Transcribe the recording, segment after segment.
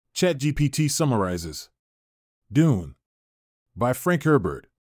ChatGPT summarizes. Dune. By FrankHerbert.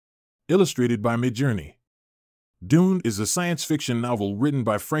 Illustrated by Midjourney. Dune is a science fiction novel written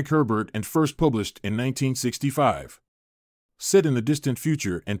by FrankHerbert and first published in 1965. Set in the distant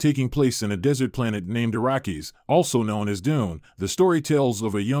future and taking place in a desert planet named Arrakis, also known as Dune, the story tells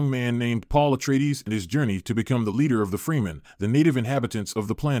of a young man named Paul Atreides and his journey to become the leader of the Fremen, the native inhabitants of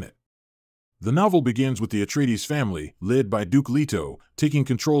the planet. The novel begins with the Atreides family, led by Duke Leto, taking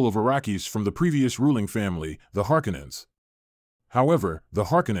control of Arrakis from the previous ruling family, the Harkonnens. However, the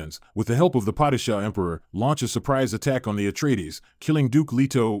Harkonnens, with the help of the Padishah Emperor, launch a surprise attack on the Atreides, killing Duke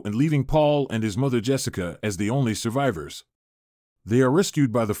Leto and leaving Paul and his mother Jessica as the only survivors. They are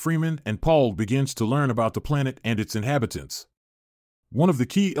rescued by the Fremen, and Paul begins to learn about the planet and its inhabitants. One of the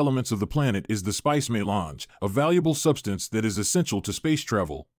key elements of the planet is the spice melange, a valuable substance that is essential to space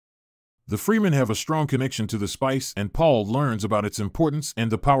travel. The Fremen have a strong connection to the spice, and Paul learns about its importance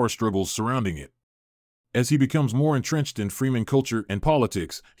and the power struggles surrounding it. As he becomes more entrenched in Fremen culture and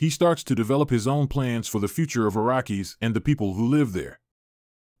politics, he starts to develop his own plans for the future of Arrakis and the people who live there.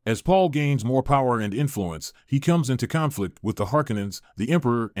 As Paul gains more power and influence, he comes into conflict with the Harkonnens, the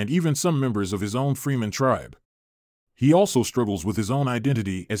Emperor, and even some members of his own Fremen tribe. He also struggles with his own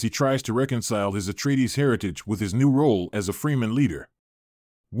identity as he tries to reconcile his Atreides heritage with his new role as a Fremen leader.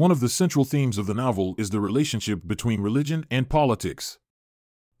 One of the central themes of the novel is the relationship between religion and politics.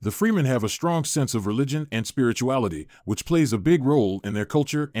 The Fremen have a strong sense of religion and spirituality, which plays a big role in their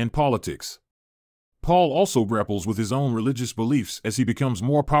culture and politics. Paul also grapples with his own religious beliefs as he becomes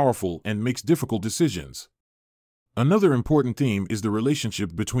more powerful and makes difficult decisions. Another important theme is the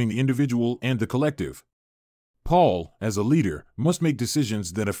relationship between the individual and the collective. Paul, as a leader, must make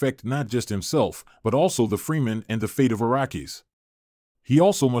decisions that affect not just himself, but also the Fremen and the fate of Arrakis. He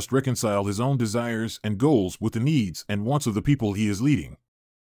also must reconcile his own desires and goals with the needs and wants of the people he is leading.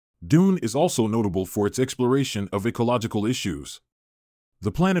 Dune is also notable for its exploration of ecological issues.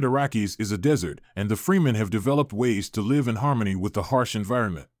 The planet Arrakis is a desert, and the Fremen have developed ways to live in harmony with the harsh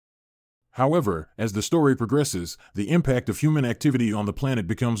environment. However, as the story progresses, the impact of human activity on the planet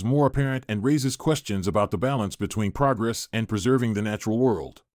becomes more apparent and raises questions about the balance between progress and preserving the natural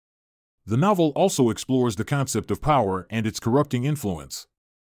world. The novel also explores the concept of power and its corrupting influence.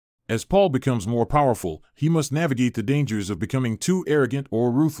 As Paul becomes more powerful, he must navigate the dangers of becoming too arrogant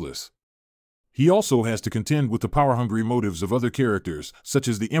or ruthless. He also has to contend with the power-hungry motives of other characters, such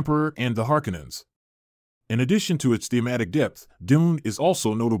as the Emperor and the Harkonnens. In addition to its thematic depth, Dune is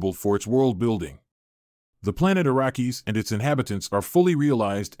also notable for its world building. The planet Arrakis and its inhabitants are fully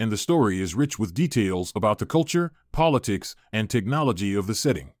realized, and the story is rich with details about the culture, politics, and technology of the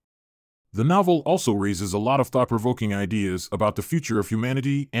setting. The novel also raises a lot of thought-provoking ideas about the future of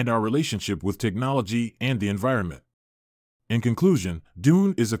humanity and our relationship with technology and the environment. In conclusion,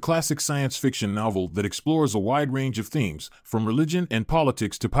 Dune is a classic science fiction novel that explores a wide range of themes, from religion and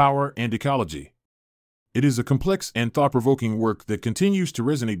politics to power and ecology. It is a complex and thought-provoking work that continues to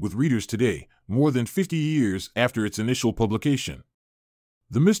resonate with readers today, more than 50 years after its initial publication.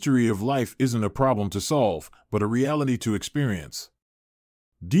 The mystery of life isn't a problem to solve, but a reality to experience.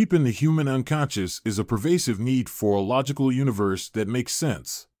 Deep in the human unconscious is a pervasive need for a logical universe that makes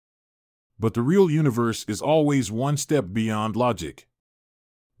sense. But the real universe is always one step beyond logic.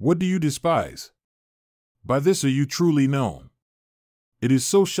 What do you despise? By this are you truly known? It is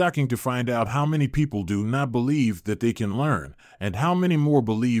so shocking to find out how many people do not believe that they can learn, and how many more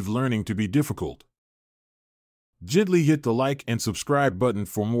believe learning to be difficult. Gently hit the like and subscribe button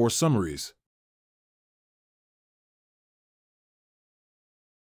for more summaries.